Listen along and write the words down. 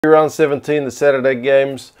Round 17, the Saturday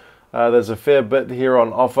games. There's a fair bit here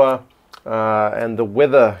on offer, and the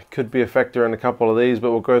weather could be a factor in a couple of these, but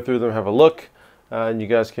we'll go through them, have a look, and you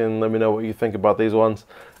guys can let me know what you think about these ones.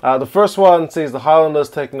 The first one sees the Highlanders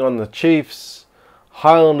taking on the Chiefs.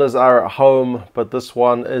 Highlanders are at home, but this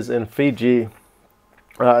one is in Fiji.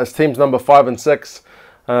 As teams number 5 and 6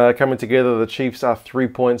 coming together, the Chiefs are 3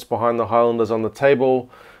 points behind the Highlanders on the table.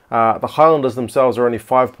 The Highlanders themselves are only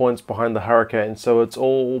 5 points behind the Hurricanes, so it's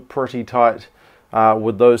all pretty tight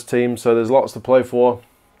with those teams. So there's lots to play for.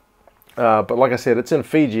 But like I said, it's in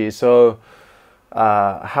Fiji, so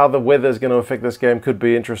how the weather is going to affect this game could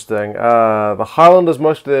be interesting. The Highlanders,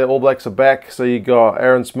 most of their All Blacks are back. So you got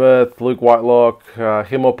Aaron Smith, Luke Whitelock,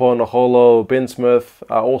 Himopo Naholo, Ben Smith,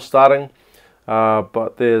 all starting.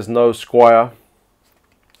 But there's no Squire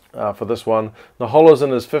for this one. Naholo's in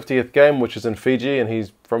his 50th game, which is in Fiji, and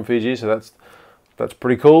he's from Fiji, so that's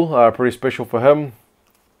pretty cool, pretty special for him.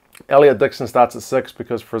 Elliot Dixon starts at 6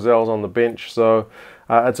 because Frizzell's on the bench, so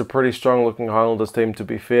it's a pretty strong looking Highlanders team, to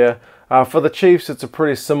be fair. For the Chiefs, it's a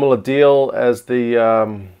pretty similar deal as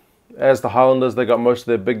the Highlanders. They got most of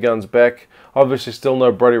their big guns back. Obviously still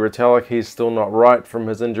no Brodie Retallick. He's still not right from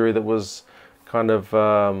his injury that was kind of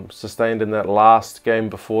sustained in that last game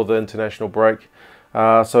before the international break.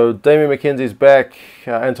 So Damien McKenzie's back,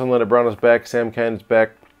 Anton Lienert-Brown is back, Sam Cane is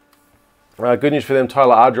back. Good news for them,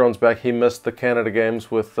 Tyler Ardron's back. He missed the Canada games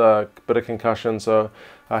with a bit of concussion, so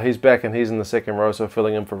he's back and he's in the second row, so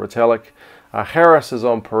filling in for Retallick. Harris is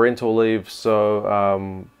on parental leave,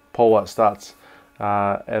 so Polwart starts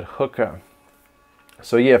at hooker.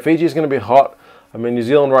 So yeah, Fiji's going to be hot. I mean, New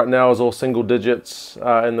Zealand right now is all single digits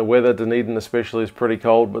in the weather. Dunedin especially is pretty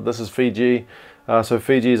cold, but this is Fiji. So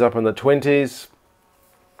Fiji is up in the 20s.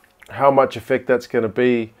 How much effect that's going to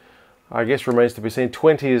be, I guess, remains to be seen.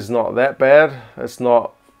 20 is not that bad. It's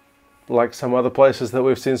not like some other places that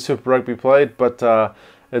we've seen Super Rugby played, but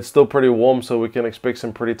it's still pretty warm, so we can expect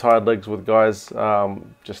some pretty tired legs with guys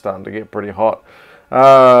just starting to get pretty hot.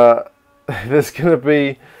 There's going to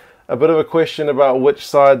be a bit of a question about which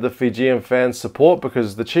side the Fijian fans support,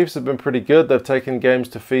 because the Chiefs have been pretty good. They've taken games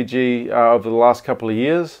to Fiji over the last couple of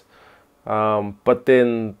years, but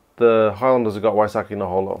then the Highlanders have got Waisake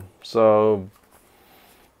Naholo. So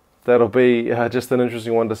that'll be just an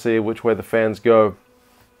interesting one to see which way the fans go.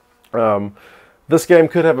 This game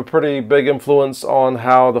could have a pretty big influence on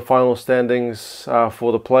how the final standings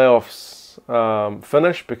for the playoffs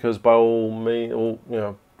finish, because by all means,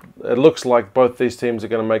 it looks like both these teams are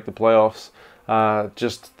going to make the playoffs.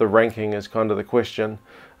 Just the ranking is kind of the question.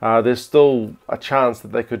 There's still a chance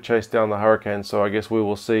that they could chase down the Hurricanes, so I guess we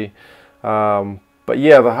will see. But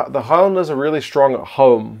yeah, the Highlanders are really strong at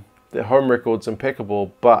home. Their home record's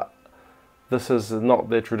impeccable, but this is not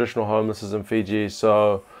their traditional home. This is in Fiji,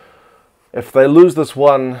 so if they lose this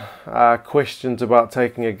one, questions about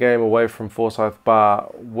taking a game away from Forsyth Bar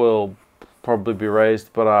will probably be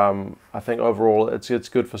raised. But I think overall it's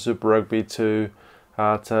good for Super Rugby to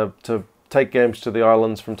take games to the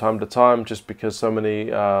islands from time to time, just because so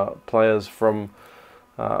many players from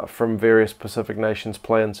various Pacific nations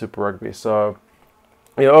play in Super Rugby. So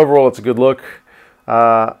yeah, overall it's a good look.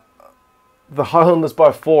 The Highlanders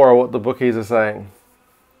by 4 are what the bookies are saying,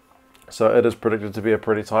 so it is predicted to be a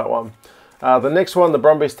pretty tight one. The next one, the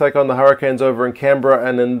Brumbies take on the Hurricanes over in Canberra,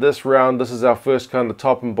 and in this round, this is our first kind of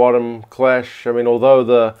top and bottom clash. I mean, although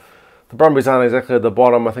the Brumbies aren't exactly at the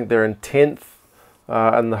bottom, I think they're in 10th,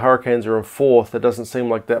 and the Hurricanes are in 4th. It doesn't seem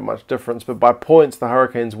like that much difference, but by points, the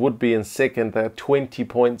Hurricanes would be in 2nd. They're 20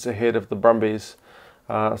 points ahead of the Brumbies.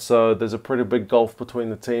 So there's a pretty big gulf between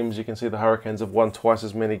the teams. You can see the Hurricanes have won twice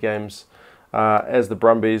as many games as the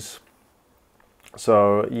Brumbies.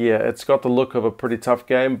 So yeah, it's got the look of a pretty tough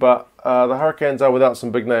game, but the Hurricanes are without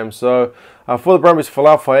some big names. So for the Brumbies,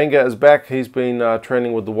 Folau Fainga is back. He's been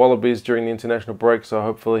training with the Wallabies during the international break, so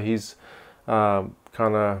hopefully he's kind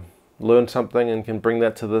of learned something and can bring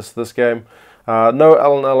that to this game. No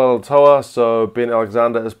Alan Alatoa, so Ben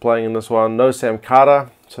Alexander is playing in this one. No Sam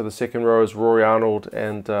Carter, so the second row is Rory Arnold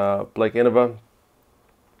and Blake Eneva.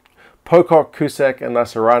 Pocock, Cusack and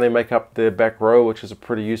Nasarani make up their back row, which is a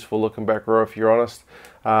pretty useful looking back row if you're honest.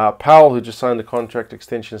 Powell, who just signed a contract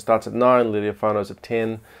extension, starts at 9, Lealiafano's at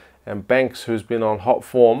 10, and Banks, who's been on hot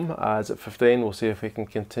form, is at 15. We'll see if he can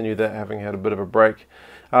continue that, having had a bit of a break.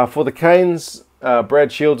 For the Canes,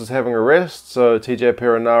 Brad Shields is having a rest, so TJ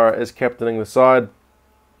Perenara is captaining the side.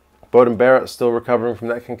 Beauden Barrett's still recovering from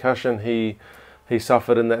that concussion he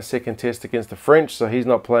suffered in that second test against the French, so he's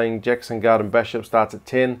not playing. Jackson Garden-Bishop starts at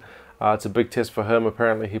 10. It's a big test for him.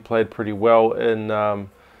 Apparently he played pretty well in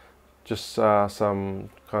just some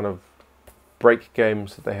kind of break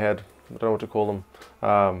games that they had I don't know what to call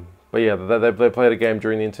them. But yeah, they played a game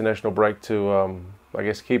during the international break to, I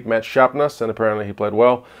guess, keep match sharpness, and apparently he played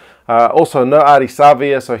well. Also, no Adi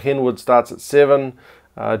Savia, so Henwood starts at 7.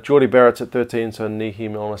 Geordie Barrett's at 13, so Nihi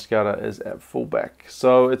Milner-Skouta is at fullback.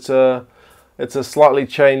 So it's a slightly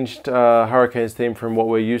changed Hurricanes team from what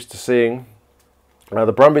we're used to seeing.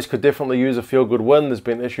 The Brumbies could definitely use a feel-good win. There's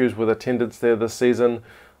been issues with attendance there this season.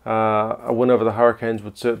 A win over the Hurricanes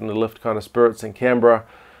would certainly lift kind of spirits in Canberra.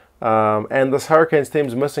 And this Hurricanes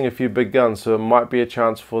team's missing a few big guns, so it might be a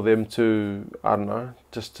chance for them to, I don't know,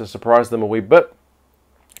 just to surprise them a wee bit.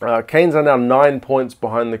 Canes are now 9 points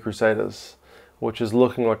behind the Crusaders, which is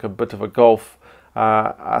looking like a bit of a gulf.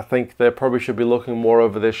 I think they probably should be looking more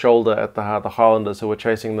over their shoulder at the Highlanders who are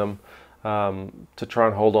chasing them, to try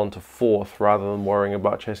and hold on to 4th rather than worrying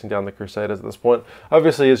about chasing down the Crusaders at this point.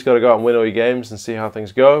 Obviously, you just got to go out and win all your games and see how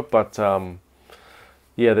things go, but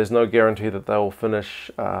yeah, there's no guarantee that they will finish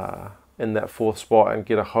in that 4th spot and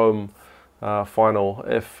get a home final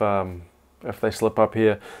if they slip up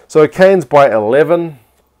here. So Canes by 11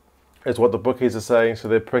 is what the bookies are saying, so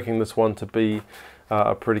they're picking this one to be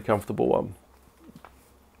a pretty comfortable one.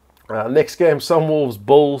 Next game, Sunwolves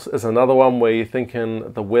Bulls, is another one where you're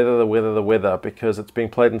thinking the weather, because it's being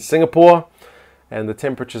played in Singapore and the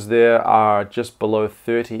temperatures there are just below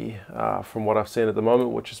 30 from what I've seen at the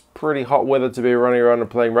moment, which is pretty hot weather to be running around and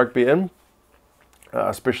playing rugby in,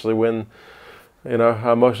 especially when, you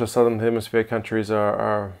know, most of the Southern Hemisphere countries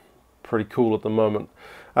are pretty cool at the moment.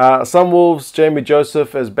 Sunwolves, Jamie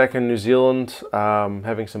Joseph is back in New Zealand,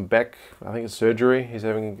 having some back, I think it's surgery. He's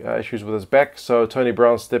having issues with his back, so Tony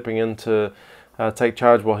Brown's stepping in to take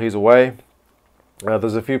charge while he's away.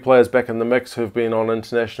 There's a few players back in the mix who've been on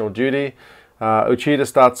international duty. Uchida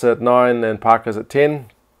starts at 9 and Parker's at 10.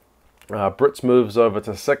 Brits moves over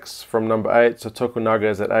to 6 from number 8, so Tokunaga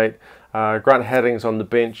is at 8. Grant Hadding's on the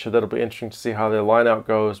bench, so that'll be interesting to see how their line-out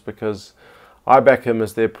goes, because I back him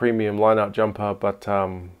as their premium line-out jumper, but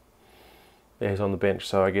yeah, he's on the bench,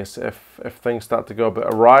 so I guess if things start to go a bit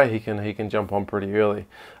awry, he can jump on pretty early.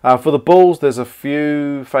 For the Bulls, there's a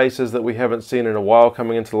few faces that we haven't seen in a while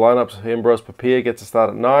coming into the lineup. So Ambrose Papier gets a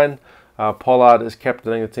start at 9. Pollard is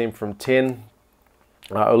captaining the team from 10.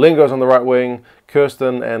 Olengo's on the right wing.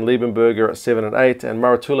 Kirsten and Liebenberger at 7 and 8. And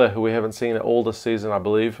Maratula, who we haven't seen at all this season, I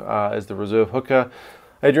believe, is the reserve hooker.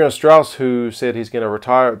 Adrian Strauss, who said he's going to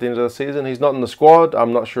retire at the end of the season, he's not in the squad.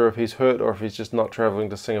 I'm not sure if he's hurt or if he's just not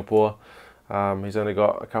travelling to Singapore. He's only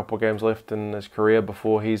got a couple of games left in his career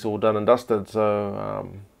before he's all done and dusted.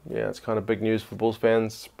 So, yeah, it's kind of big news for Bulls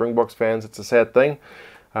fans, Springboks fans. It's a sad thing.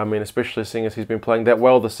 I mean, especially seeing as he's been playing that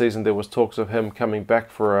well this season. There was talks of him coming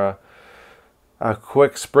back for a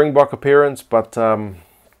quick Springbok appearance, but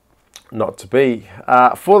not to be.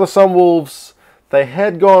 For the Sunwolves, they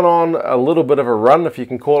had gone on a little bit of a run, if you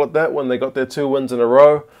can call it that, when they got their 2 wins in a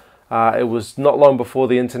row. It was not long before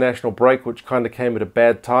the international break, which kind of came at a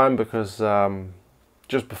bad time, because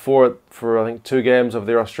just before it, for I think 2 games of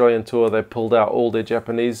their Australian tour, they pulled out all their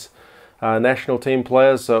Japanese national team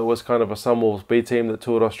players. So it was kind of a Sunwolves B team that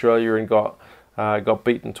toured Australia and got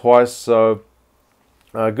beaten twice. So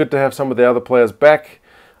good to have some of the other players back.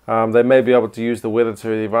 They may be able to use the weather to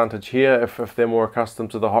the advantage here if they're more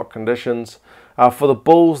accustomed to the hot conditions. For the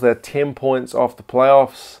Bulls, they're 10 points off the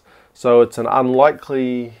playoffs, so it's an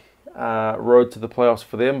unlikely road to the playoffs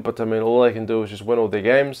for them. But I mean, all they can do is just win all their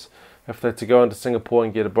games. If they're to go into Singapore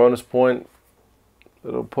and get a bonus point,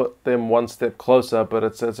 it'll put them one step closer, but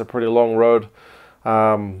it's a pretty long road.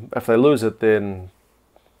 If they lose it, then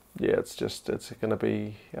yeah, it's going to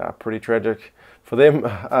be pretty tragic for them.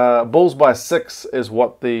 Bulls by 6 is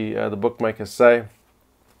what the bookmakers say.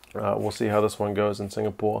 We'll see how this one goes in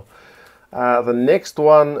Singapore. The next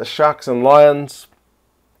one, Sharks and Lions.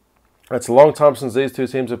 It's a long time since these two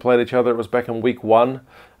teams have played each other. It was back in week 1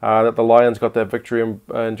 that the Lions got that victory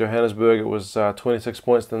in Johannesburg. It was 26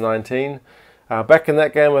 points to 19. Back in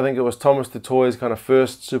that game, I think it was Thomas du Toit's kind of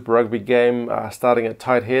first Super Rugby game, starting at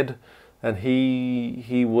tight head, and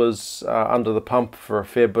he was under the pump for a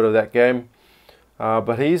fair bit of that game.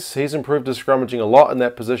 But he's improved his scrummaging a lot in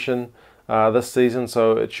that position this season,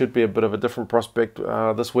 so it should be a bit of a different prospect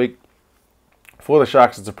this week. For the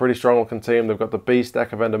Sharks, it's a pretty strong-looking team. They've got the beast,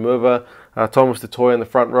 Aka van der Merwe, Thomas du Toit in the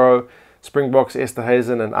front row, Springboks,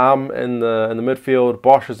 Esterhazen and Arm in the midfield.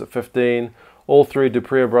 Bosch is at 15. All 3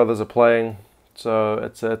 Dupree brothers are playing, so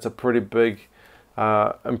it's a pretty big,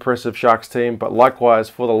 impressive Sharks team. But likewise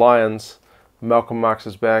for the Lions, Malcolm Marx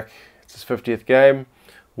is back. It's his 50th game.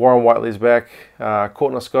 Warren Whiteley's back.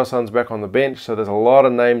 Courtney Skossan's back on the bench, so there's a lot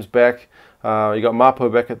of names back. You got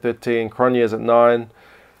Mapo back at 13. Cronje is at 9.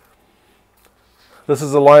 This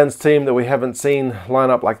is a Lions team that we haven't seen line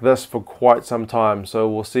up like this for quite some time. So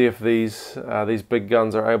we'll see if these big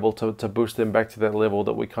guns are able to boost them back to that level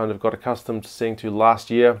that we kind of got accustomed to seeing to last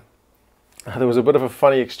year. There was a bit of a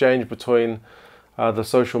funny exchange between the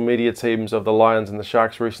social media teams of the Lions and the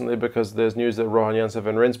Sharks recently, because there's news that Rohan Janse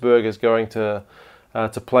van Rensburg is going to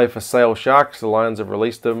play for Sale Sharks. The Lions have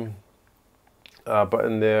released him. But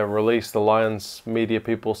in their release, the Lions media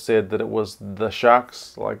people said that it was the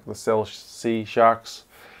Sharks, like the Cell C Sharks.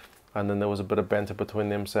 And then there was a bit of banter between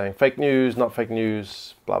them saying fake news, not fake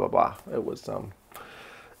news, blah, blah, blah. It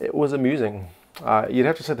was amusing. You'd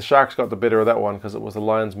have to say the Sharks got the better of that one, because it was the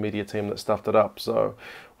Lions media team that stuffed it up. So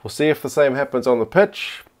we'll see if the same happens on the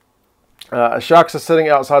pitch. Sharks are sitting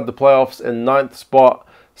outside the playoffs in 9th spot.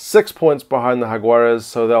 6 points behind the Jaguares,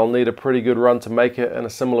 so they'll need a pretty good run to make it, in a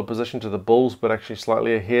similar position to the Bulls, but actually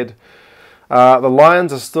slightly ahead. The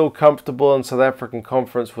Lions are still comfortable in South African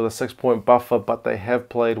Conference with a 6-point buffer, but they have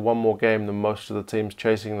played one more game than most of the teams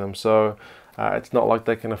chasing them, so it's not like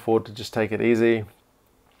they can afford to just take it easy.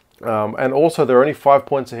 And also, they're only 5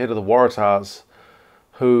 points ahead of the Waratahs,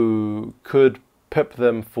 who could pip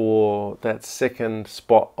them for that second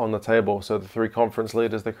spot on the table. So the 3 conference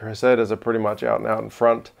leaders, the Crusaders, are pretty much out and out in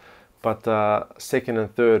front, but second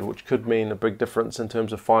and third, which could mean a big difference in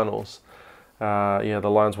terms of finals. Yeah, the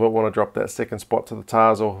Lions won't want to drop that second spot to the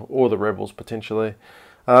Tars or the Rebels potentially.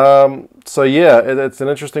 So yeah, it's an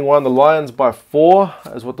interesting one. The Lions by 4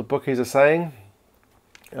 is what the bookies are saying,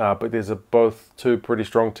 but there's both 2 pretty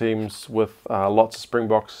strong teams with lots of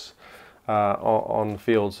Springboks on the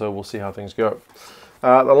field, so we'll see how things go.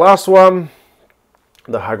 The last one,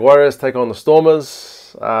 the Jaguares take on the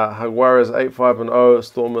Stormers. Jaguares 8-5-0,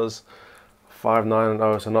 Stormers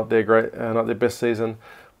 5-9-0, so not their best season.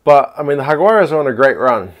 But I mean, the Jaguares are on a great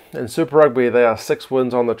run. In Super Rugby, they are 6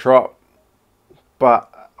 wins on the trot.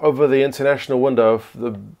 But over the international window,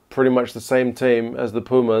 pretty much the same team as the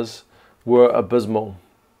Pumas were abysmal.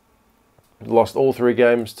 Lost all 3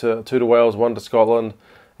 games, 2 to Wales, 1 to Scotland,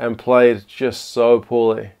 and played just so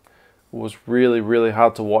poorly. It was really, really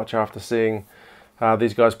hard to watch after seeing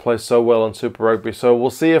these guys play so well in Super Rugby. So we'll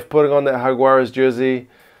see if putting on that Jaguares jersey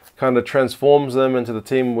kind of transforms them into the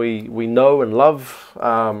team we know and love.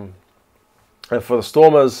 And for the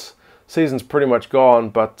Stormers, season's pretty much gone,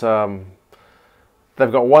 but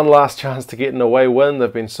they've got one last chance to get an away win.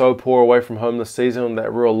 They've been so poor away from home this season,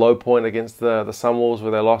 that real low point against the Sunwolves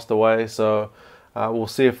where they lost away. So we'll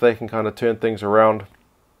see if they can kind of turn things around.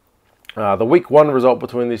 The week 1 result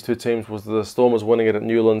between these 2 teams was the Stormers winning it at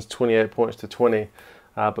Newlands 28 points to 20.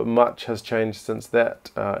 But much has changed since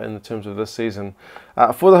that in terms of this season.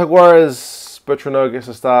 For the Jaguares, Bertrand gets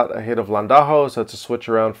a start ahead of Landajo, so it's a switch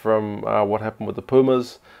around from what happened with the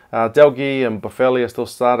Pumas. Delgi and Boffelli are still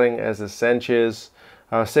starting, as is Sanchez.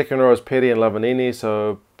 Second row is Petty and Lavanini,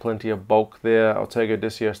 so plenty of bulk there. Ortega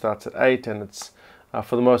Decio starts at 8, and it's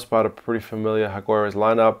for the most part a pretty familiar Jaguares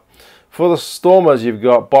lineup. For the Stormers, you've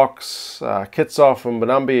got Box, Kitsov and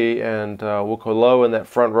Benambi, and Wukolo in that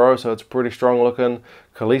front row, so it's pretty strong looking.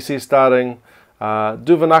 Khaleesi starting.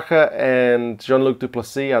 Duvanaka and Jean-Luc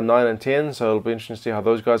Duplessis are 9 and 10, so it'll be interesting to see how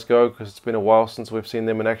those guys go, because it's been a while since we've seen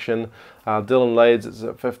them in action. Dylan Lades is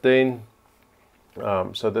at 15.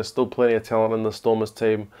 So there's still plenty of talent in the Stormers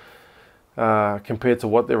team compared to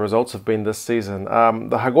what their results have been this season.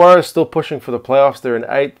 The Jaguares still pushing for the playoffs. They're in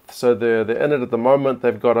 8th, so they're in it at the moment.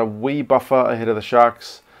 They've got a wee buffer ahead of the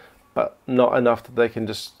Sharks, but not enough that they can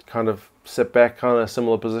just kind of sit back, kind of a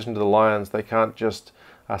similar position to the Lions. They can't just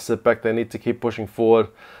sit back. They need to keep pushing forward.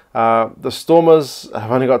 The Stormers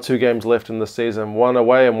have only got 2 games left in this season, 1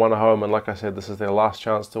 away and 1 at home, and like I said, this is their last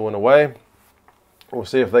chance to win away. We'll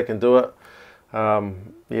see if they can do it. Yeah,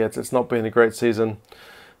 it's not been a great season.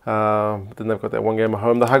 Then they've got that 1 game at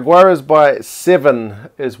home. The Jaguares by 7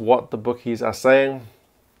 is what the bookies are saying,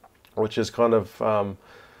 which is kind of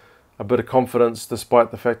a bit of confidence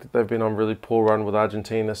despite the fact that they've been on a really poor run with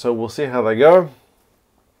Argentina. So we'll see how they go.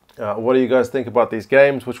 What do you guys think about these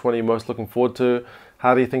games? Which one are you most looking forward to?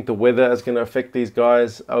 How do you think the weather is going to affect these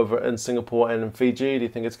guys over in Singapore and in Fiji? Do you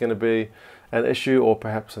think it's going to be an issue or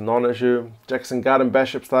perhaps a non-issue? Jackson Garden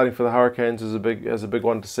Bishop starting for the Hurricanes is a big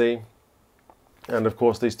one to see. And of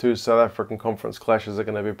course, these 2 South African Conference clashes are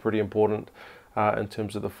going to be pretty important in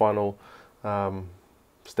terms of the final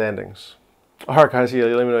standings. All right, guys, yeah,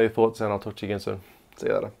 let me know your thoughts, and I'll talk to you again soon. See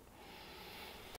you later.